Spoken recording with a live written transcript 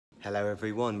Hello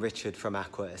everyone, Richard from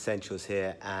Aqua Essentials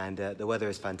here, and the weather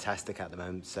is fantastic at the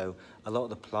moment, so a lot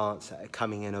of the plants that are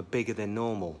coming in are bigger than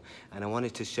normal, and I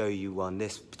wanted to show you on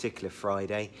this particular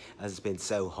Friday, as it's been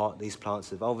so hot. These plants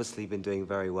have obviously been doing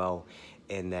very well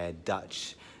in their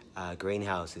Dutch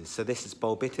greenhouses. So this is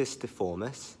Bolbitus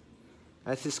difformis.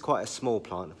 This is quite a small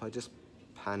plant. If I just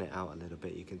pan it out a little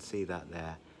bit, you can see that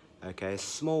there. Okay, a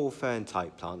small fern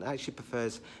type plant. It actually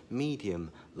prefers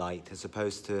medium light as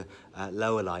opposed to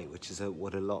lower light, which is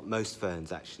what most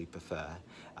ferns actually prefer.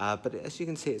 But as you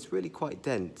can see, it's really quite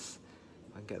dense.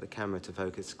 I can get the camera to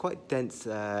focus. Quite dense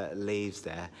leaves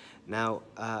there. Now,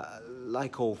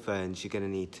 like all ferns, you're going to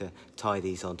need to tie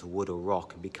these onto wood or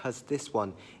rock. And because this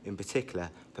one in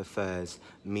particular prefers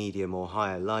medium or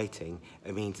higher lighting,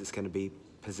 it means it's going to be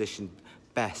positioned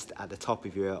best at the top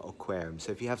of your aquarium.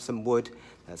 So if you have some wood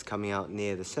that's coming out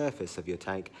near the surface of your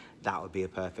tank, that would be a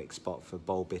perfect spot for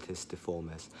Bolbitus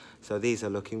difformis. So these are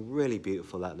looking really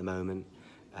beautiful at the moment,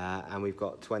 and we've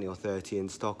got 20 or 30 in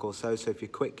stock or so. So if you're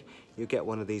quick, you'll get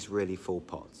one of these really full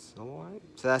pots. All right,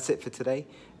 so that's it for today,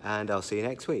 and I'll see you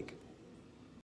next week.